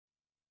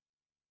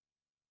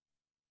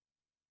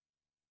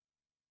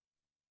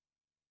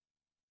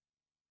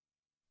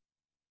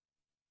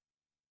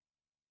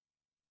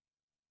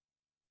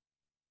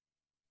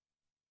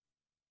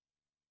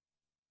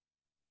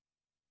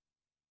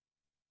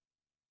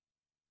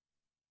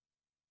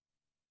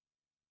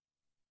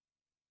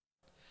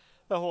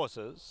The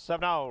horses have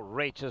now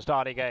reached the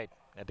starting gate.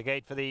 At the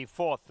gate for the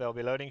fourth, they'll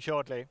be loading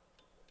shortly.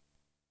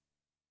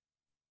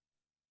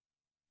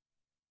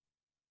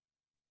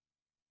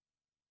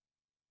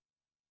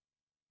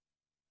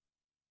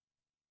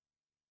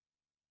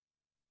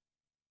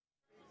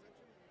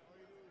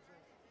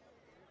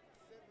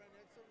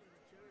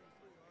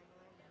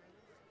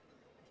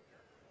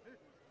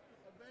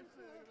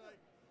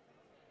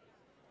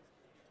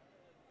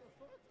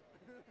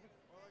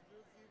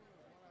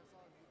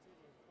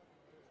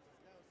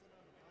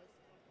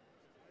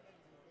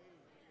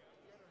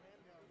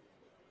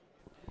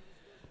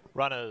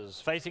 Runners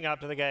facing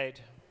up to the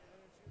gate.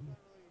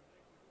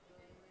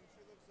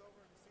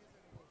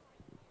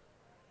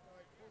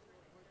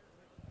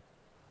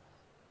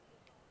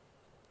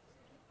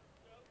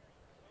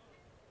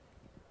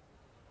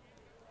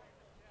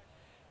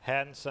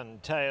 Hanson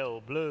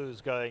Tail Blues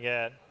going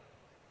in.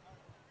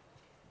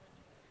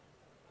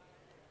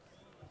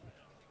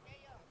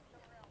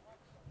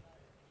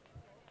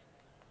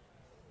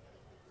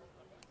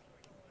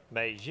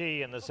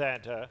 Meiji in the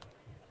center.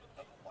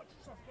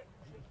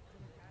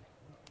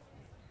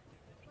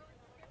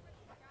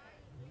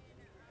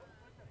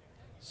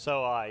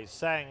 So I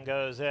Sang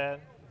goes in.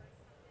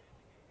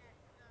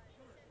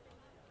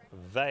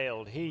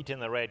 Veiled Heat in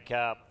the red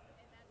cap.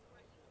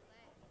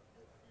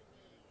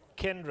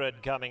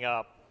 Kindred coming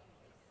up.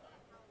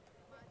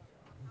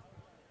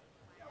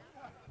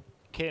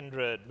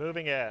 Kindred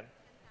moving in.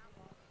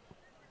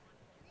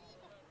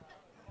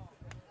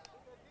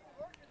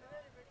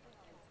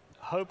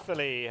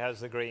 Hopefully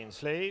has the green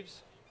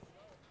sleeves.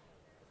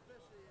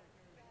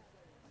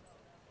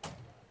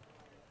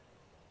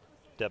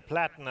 The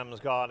Platinum's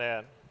gone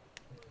in.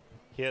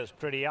 Here's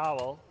Pretty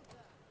Owl.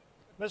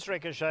 Miss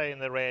Ricochet in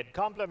the red.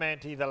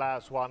 Complimentary the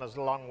last one, as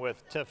along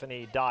with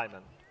Tiffany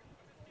Diamond.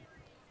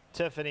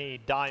 Tiffany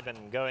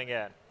Diamond going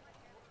in.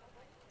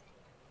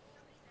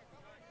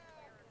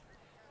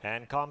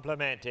 And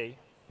complimentary.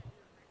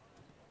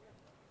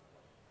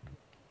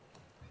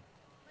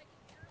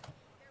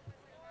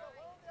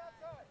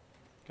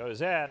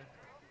 Goes in.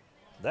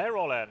 They're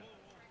all in.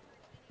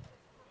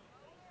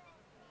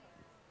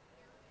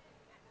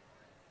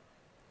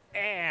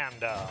 And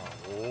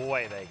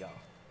away they go.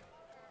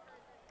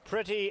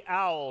 Pretty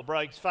Owl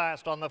breaks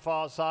fast on the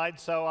far side.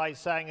 So I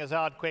Sang is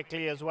out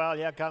quickly as well.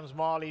 Here comes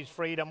Marley's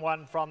Freedom,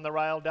 one from the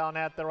rail, down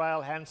at the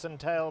rail. Hanson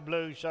Tail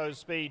Blue shows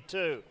speed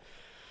too.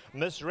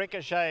 Miss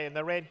Ricochet in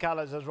the red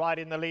colours is right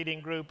in the leading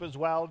group as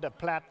well. The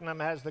Platinum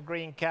has the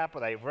green cap.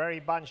 They're very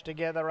bunched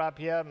together up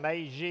here.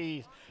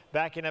 Meiji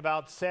back in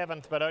about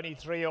 7th, but only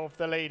 3 off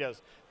the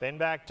leaders. Then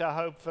back to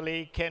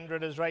Hopefully.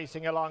 Kindred is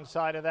racing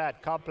alongside of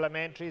that.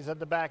 Complimentaries at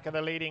the back of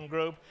the leading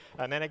group.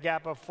 And then a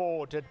gap of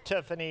 4 to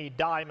Tiffany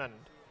Diamond.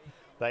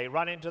 They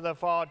run into the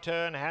far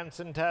turn.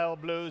 Hanson Tail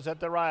Blues at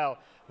the rail.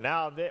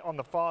 Now on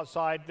the far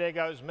side, there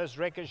goes Miss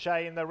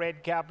Ricochet in the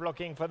red cap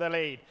looking for the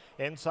lead.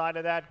 Inside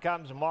of that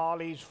comes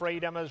Marley's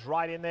Freedom is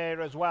right in there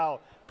as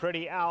well.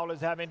 Pretty Owl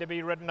is having to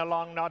be ridden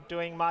along, not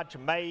doing much.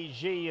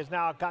 Meiji is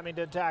now coming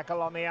to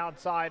tackle on the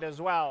outside as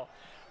well.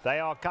 They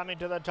are coming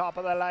to the top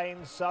of the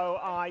lane, So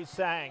I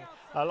Sang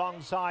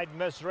alongside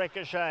Miss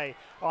Ricochet.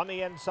 On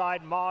the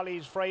inside,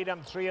 Marley's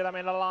Freedom, 3 of them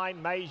in a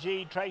line.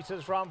 Meiji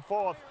traces from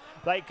 4th.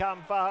 They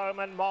come for home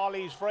and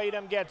Marley's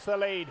Freedom gets the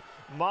lead.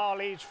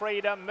 Marley's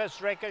Freedom,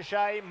 Miss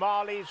Ricochet,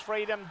 Marley's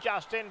Freedom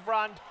just in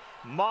front.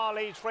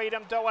 Marley's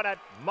Freedom to win it.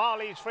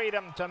 Marley's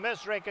Freedom to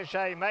Miss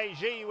Ricochet.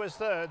 Meiji was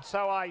 3rd,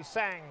 So I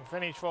Sang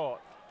finished 4th.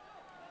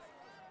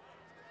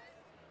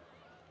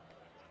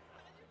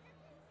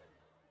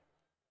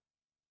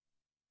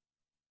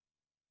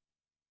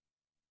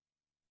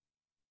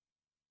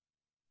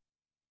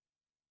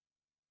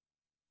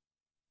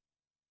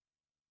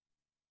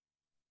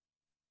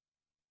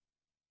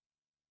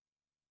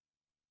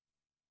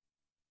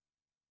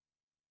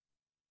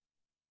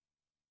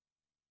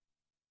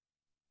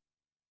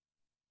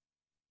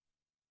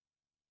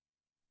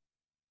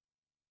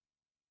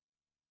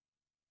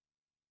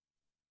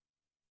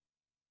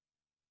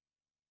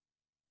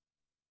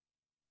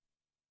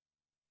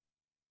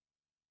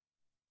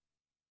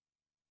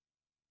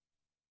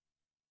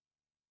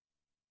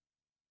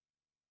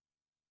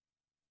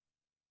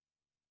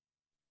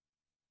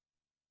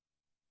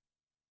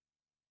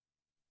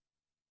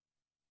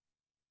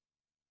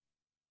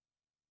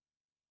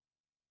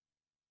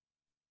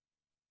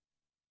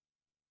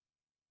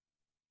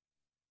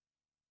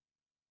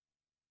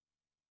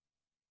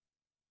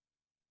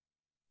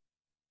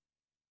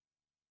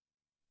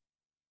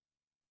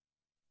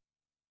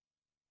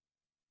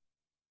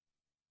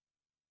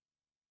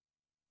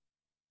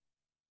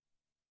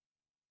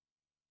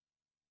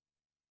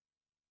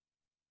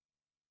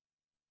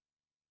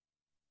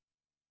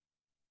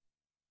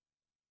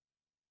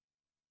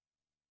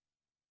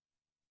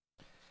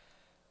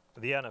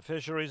 The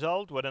unofficial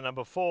result, winner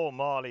number 4,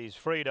 Marley's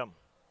Freedom.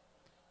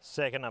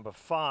 Second, number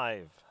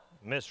 5,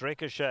 Miss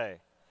Ricochet.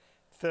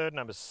 Third,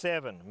 number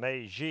 7,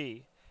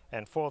 Meiji.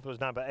 And fourth was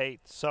number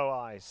 8, So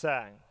I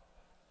Sang.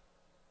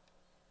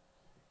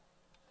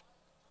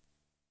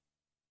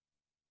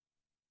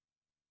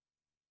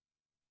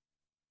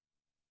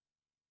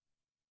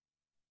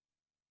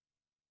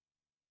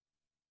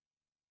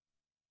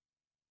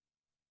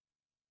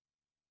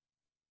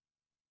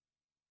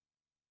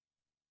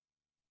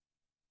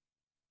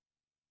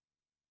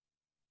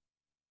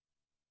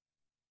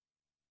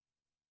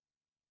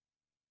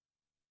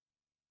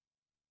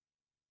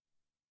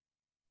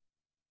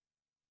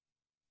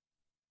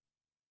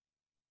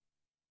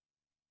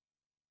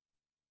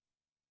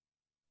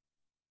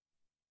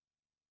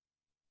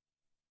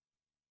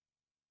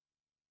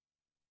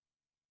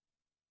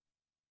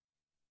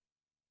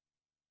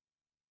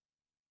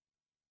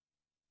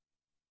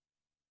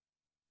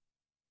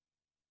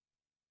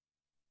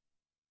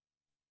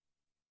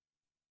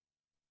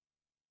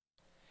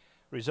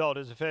 Result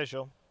is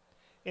official.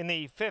 In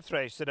the 5th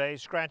race today,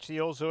 scratch the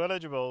also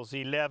eligibles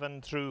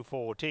 11 through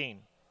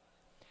 14.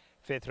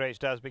 5th race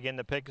does begin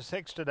the pick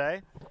 6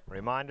 today.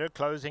 Reminder,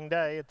 closing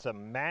day, it's a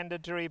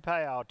mandatory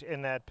payout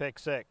in that pick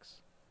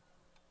 6.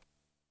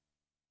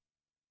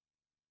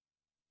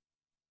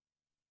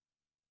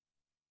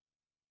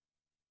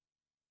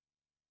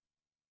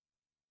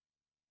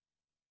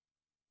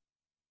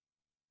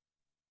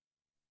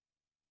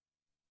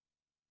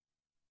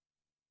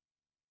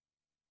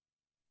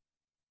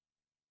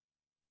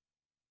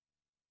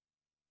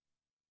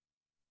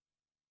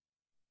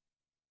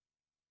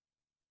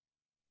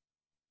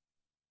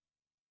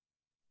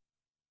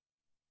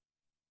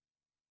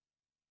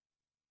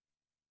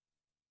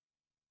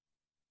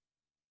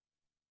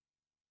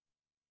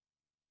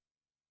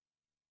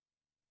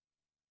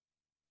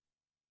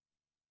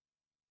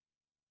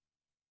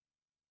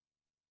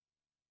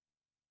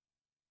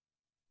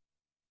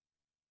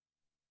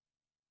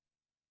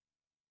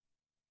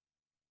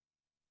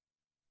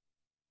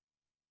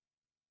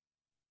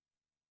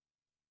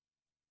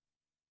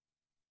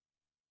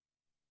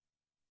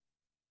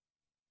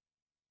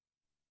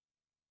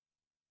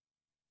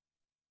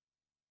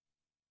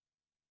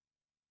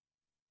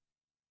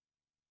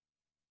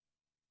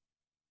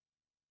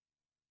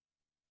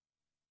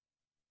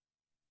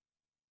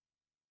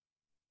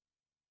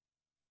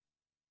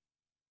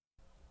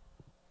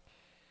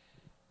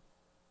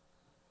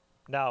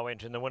 Now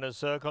entering the winner's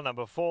circle,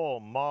 number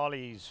 4,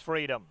 Marley's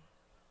Freedom.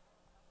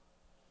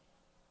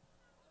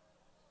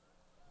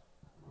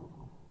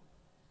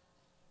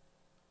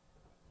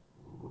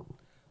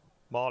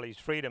 Marley's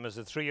Freedom is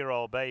a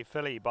 3-year-old bay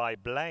filly by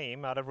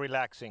Blame out of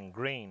Relaxing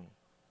Green.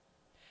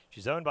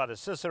 She's owned by the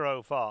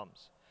Cicero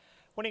Farms.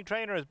 Winning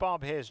trainer is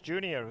Bob Hess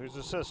Jr., whose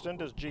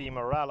assistant is G.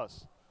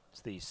 Morales.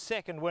 It's the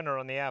 2nd winner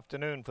on the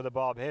afternoon for the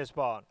Bob Hess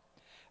barn.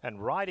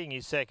 And riding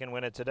his 2nd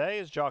winner today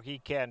is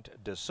jockey Kent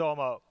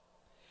DeSomo.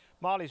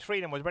 Marley's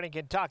Freedom was bred in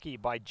Kentucky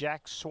by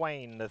Jack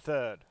Swain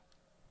III.